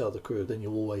have to tell the crew, then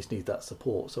you always need that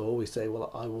support. So I always say,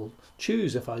 well, I will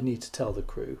choose if I need to tell the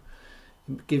crew.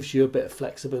 It gives you a bit of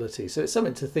flexibility. So it's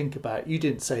something to think about. You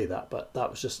didn't say that, but that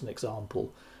was just an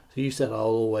example. So you said I'll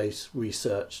always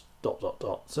research dot dot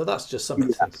dot. So that's just something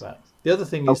to think Yes. about. The other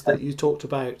thing is Okay. that you talked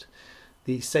about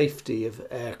the safety of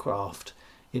aircraft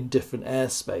in different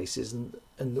airspaces,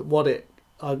 and what it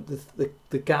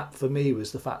the gap for me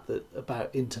was the fact that about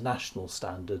international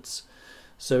standards.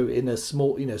 So in a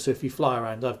small, so if you fly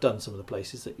around, I've done some of the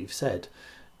places that you've said.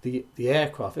 The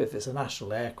aircraft, if it's a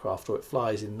national aircraft or it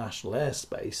flies in national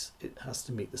airspace, it has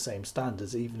to meet the same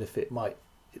standards, even if it might,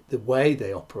 the way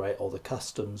they operate or the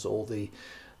customs or the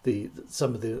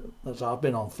some of the, I've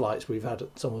been on flights where we've had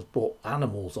someone's brought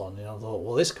animals on, and I thought,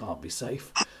 well, this can't be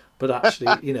safe. But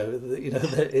actually,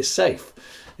 it's safe.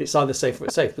 It's either safe or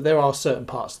it's safe. But there are certain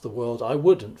parts of the world I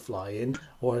wouldn't fly in,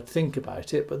 or I'd think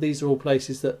about it. But these are all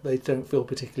places that they don't feel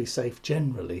particularly safe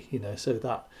generally. So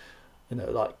that,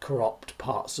 like corrupt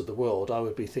parts of the world, I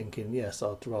would be thinking, yes,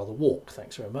 I'd rather walk.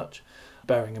 Thanks very much.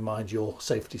 Bearing in mind your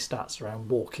safety stats around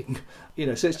walking,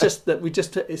 so it's just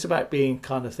that it's about being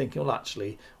kind of thinking, well,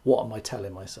 actually, what am I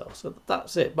telling myself? So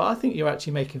that's it. But I think you're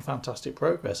actually making fantastic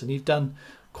progress, and you've done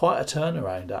quite a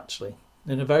turnaround actually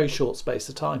in a very short space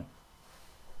of time.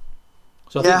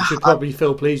 So I think you should probably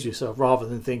feel pleased with yourself rather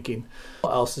than thinking,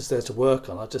 what else is there to work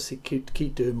on? I just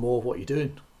keep doing more of what you're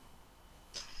doing.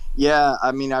 Yeah,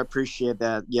 I mean, I appreciate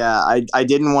that. Yeah, I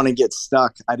didn't want to get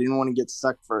stuck. I didn't want to get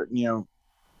stuck for,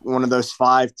 one of those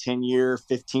 5, 10 year,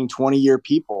 15, 20 year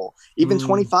people, even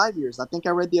 25 years. I think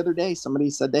I read the other day, somebody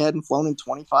said they hadn't flown in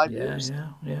 25 Yeah, years.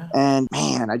 yeah. And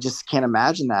man, I just can't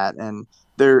imagine that. And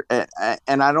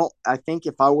I think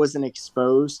if I wasn't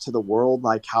exposed to the world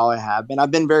like how I have been, I've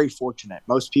been very fortunate.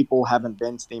 Most people haven't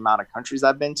been to the amount of countries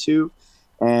I've been to.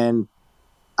 And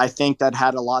I think that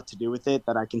had a lot to do with it,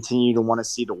 that I continue to want to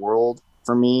see the world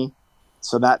for me.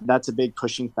 So that's a big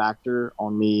pushing factor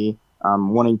on me,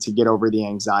 wanting to get over the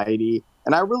anxiety.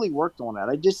 And I really worked on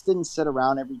it. I just didn't sit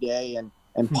around every day and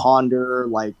ponder,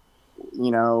 like,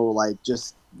 like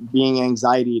just being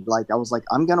anxiety. Like I was like,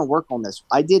 I'm going to work on this.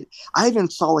 I even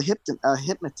saw a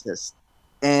hypnotist,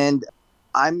 and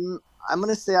I'm going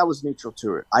to say I was neutral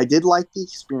to it. I did like the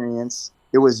experience.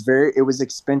 It was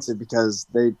expensive because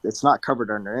it's not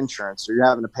covered under insurance, so you're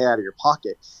having to pay out of your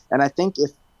pocket. And I think if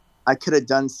I could have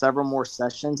done several more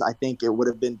sessions, I think it would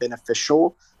have been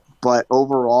beneficial. But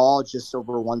overall, just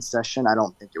over one session, I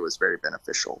don't think it was very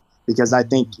beneficial, because I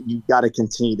think you got to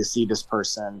continue to see this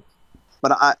person.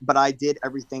 But I did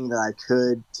everything that I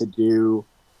could to do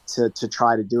to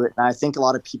try to do it. And I think a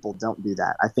lot of people don't do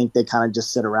that. I think they kind of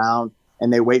just sit around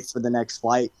and they wait for the next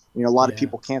flight. A lot of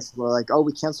people cancel. They're like, oh,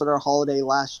 we canceled our holiday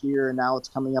last year and now it's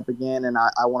coming up again, and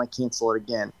I want to cancel it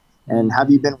again. And have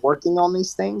you been working on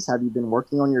these things? Have you been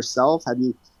working on yourself? Have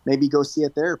you maybe go see a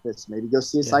therapist, maybe go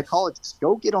see a psychologist,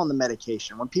 go get on the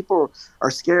medication? When people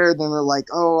are scared, then they're like,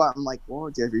 oh, I'm like,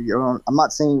 well, I'm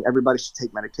not saying everybody should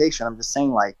take medication. I'm just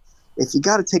saying, like, if you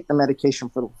got to take the medication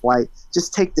for the flight,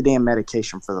 just take the damn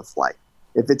medication for the flight.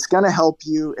 If it's going to help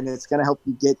you and it's going to help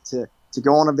you get to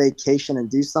go on a vacation and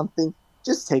do something,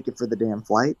 just take it for the damn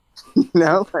flight, and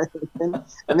then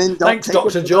don't Thanks, take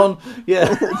Dr. it John.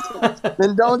 Yeah.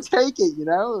 then don't take it.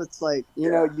 It's like, you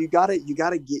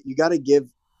gotta give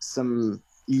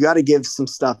some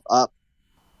stuff up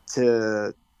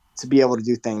to be able to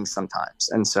do things sometimes.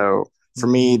 And so for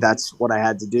me, that's what I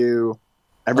had to do.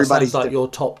 Everybody's like your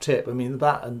top tip. I mean,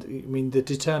 the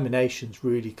determinations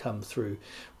really come through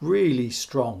really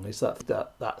strong. Is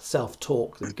that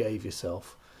self-talk that you gave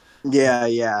yourself?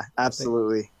 Yeah,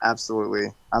 absolutely.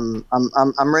 I'm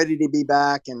ready to be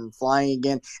back and flying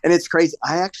again. And it's crazy.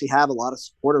 I actually have a lot of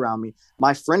support around me.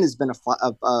 My friend has been a flight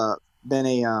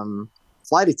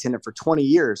attendant for 20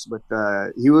 years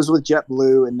he was with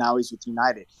JetBlue and now he's with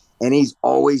United. And he's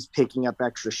always picking up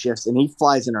extra shifts, and he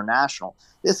flies international.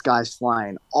 This guy's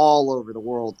flying all over the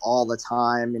world all the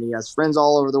time, and he has friends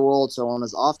all over the world. So on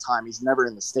his off time, he's never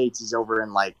in the States. He's over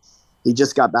in, like, he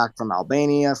just got back from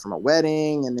Albania from a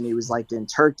wedding, and then he was like in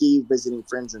Turkey visiting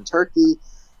friends in Turkey.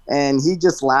 And he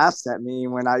just laughs at me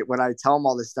when I tell him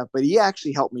all this stuff. But he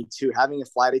actually helped me too, having a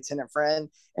flight attendant friend,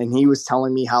 and he was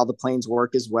telling me how the planes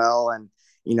work as well. And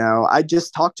I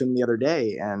just talked to him the other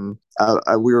day, and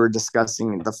we were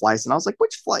discussing the flights, and I was like,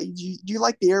 which flight do you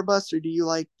like, the Airbus or do you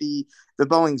like the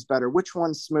Boeing's better? Which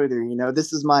one's smoother?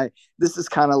 This is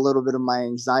kind of a little bit of my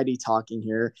anxiety talking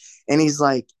here. And he's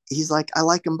like, I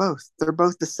like them both. They're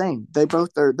both the same. They're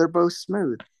both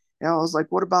smooth. I was like,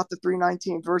 what about the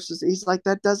 319 versus? He's like,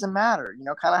 that doesn't matter.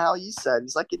 Kind of how you said.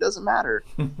 He's like, it doesn't matter.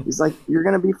 He's like, you're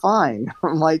gonna be fine.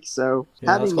 I'm like, so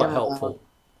that's quite helpful.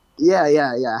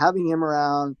 Yeah. Having him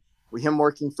around, with him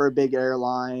working for a big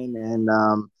airline, and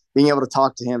being able to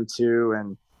talk to him too.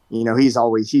 And, he's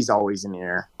always in the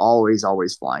air, always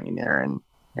flying in the air.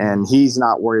 And he's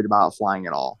not worried about flying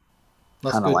at all.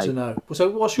 That's kind of good like, to know. So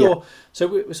what's yeah. your, so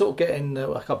we're sort of getting,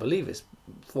 I can't believe it's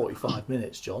 45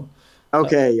 minutes, John.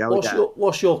 Okay, yeah, we What's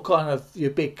got. your kind of,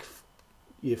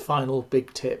 your final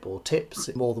big tip or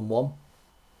tips, more than one?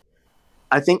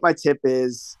 I think my tip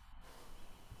is,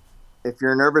 if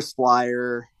you're a nervous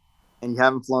flyer and you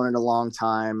haven't flown in a long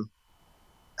time,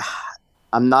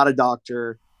 I'm not a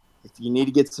doctor. If you need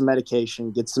to get some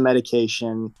medication, get some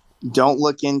medication. Don't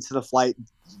look into the flight.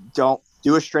 Don't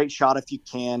do a straight shot if you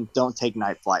can. Don't take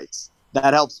night flights.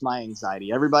 That helps my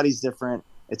anxiety. Everybody's different.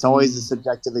 It's always a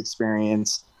subjective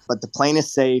experience, but the plane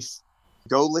is safe.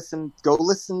 Go listen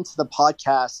to the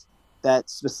podcast that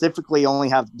specifically only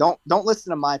have, don't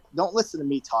listen to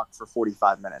me talk for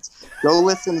 45 minutes. Go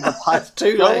listen to the That's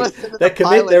too go late. listen to They're the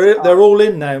commit. pilots They're talk. all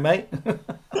in now, mate.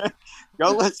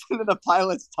 Go listen to the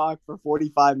pilots talk for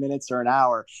 45 minutes or an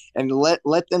hour and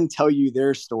let them tell you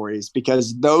their stories,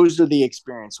 because those are the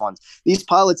experienced ones. These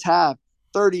pilots have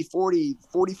 30, 40,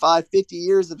 45, 50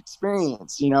 years of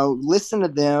experience. Listen to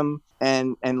them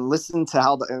and listen to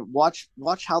how watch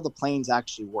how the planes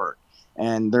actually work,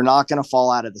 and they're not going to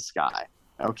fall out of the sky.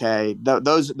 Okay.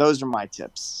 Those are my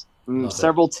tips. Love it.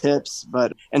 Several tips,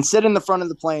 and sit in the front of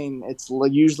the plane. It's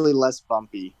usually less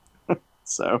bumpy.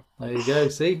 So There you go.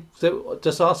 See, so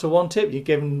just ask for one tip. You're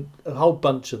given a whole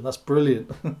bunch, and that's brilliant.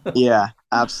 yeah,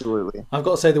 absolutely. I've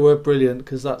got to say the word brilliant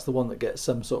because that's the one that gets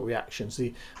some sort of reaction.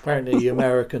 See, apparently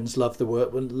Americans love the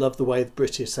word, love the way the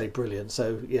British say brilliant.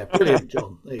 So yeah, brilliant,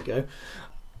 John. There you go.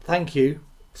 Thank you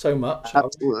so much. I really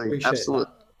Absolutely, appreciate absolutely.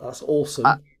 that. That's I,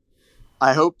 awesome.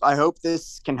 I hope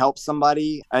this can help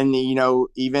somebody, and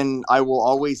even I will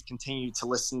always continue to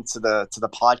listen to the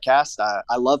podcast.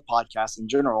 I love podcasts in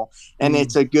general, and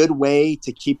it's a good way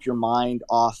to keep your mind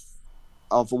off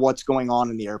of what's going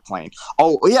on in the airplane.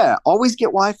 Oh yeah, always get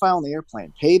Wi-Fi on the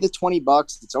airplane. Pay the $20;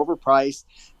 it's overpriced.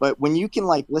 But when you can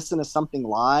listen to something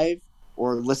live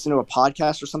or listen to a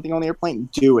podcast or something on the airplane,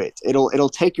 do it. It'll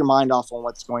take your mind off on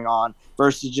what's going on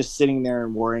versus just sitting there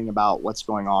and worrying about what's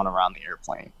going on around the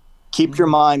airplane. Keep your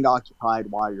mind occupied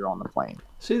while you're on the plane.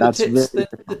 See the That's tips. very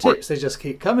The important. tips they just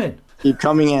keep coming. Keep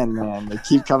coming in, man. They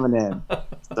keep coming in.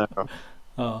 So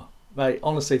Oh, mate,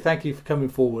 honestly, thank you for coming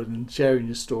forward and sharing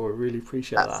your story. Really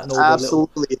appreciate that, and all the little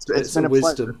absolutely, it's bits been of a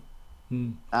pleasure.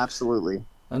 wisdom. Absolutely.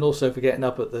 And also for getting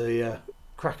up at the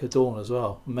crack of dawn as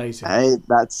well. Amazing. Hey,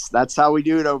 that's how we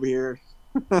do it over here.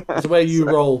 It's the way you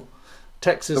So, roll.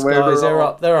 Texas the way we guys,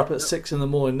 roll. they're up at 6 in the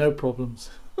morning, no problems.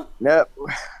 Nope.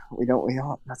 We don't.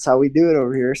 That's how we do it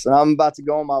over here. So I'm about to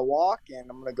go on my walk, and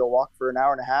I'm gonna go walk for an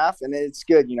hour and a half, and it's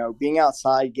good. Being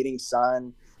outside, getting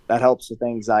sun, that helps with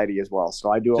anxiety as well.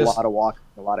 So I do a Just lot of walking,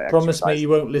 a lot of promise me exercise. you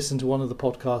won't listen to one of the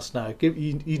podcasts now.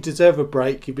 You deserve a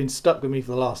break. You've been stuck with me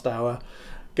for the last hour.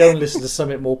 Go and listen to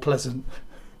something more pleasant.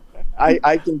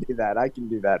 I can do that. I can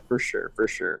do that for sure, for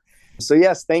sure. So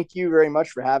yes, thank you very much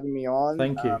for having me on.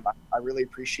 Thank you. I really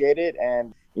appreciate it,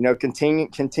 and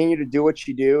continue to do what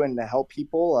you do and to help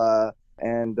people.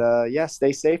 And yeah,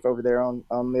 stay safe over there on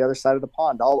the other side of the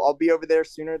pond. I'll be over there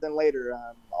sooner than later.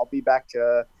 I'll be back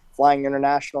to flying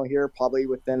international here probably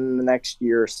within the next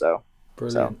year or so.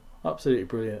 Brilliant. Absolutely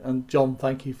brilliant. And John,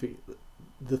 thank you for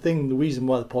the reason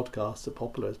why the podcasts are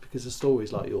popular is because of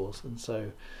stories like yours. And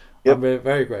so Yep. I'm very,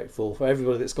 very grateful for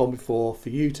everybody that's gone before, for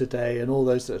you today, and all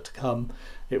those that are to come.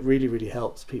 It really, really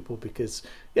helps people because,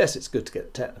 yes, it's good to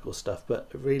get the technical stuff, but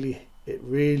it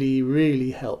really,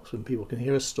 really helps when people can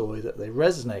hear a story that they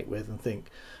resonate with and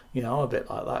think, I'm a bit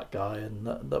like that guy and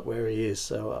that where he is.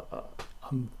 So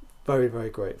I'm very, very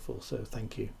grateful. So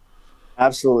thank you.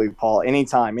 Absolutely, Paul.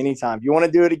 Anytime. If you want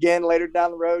to do it again later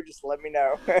down the road, just let me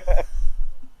know.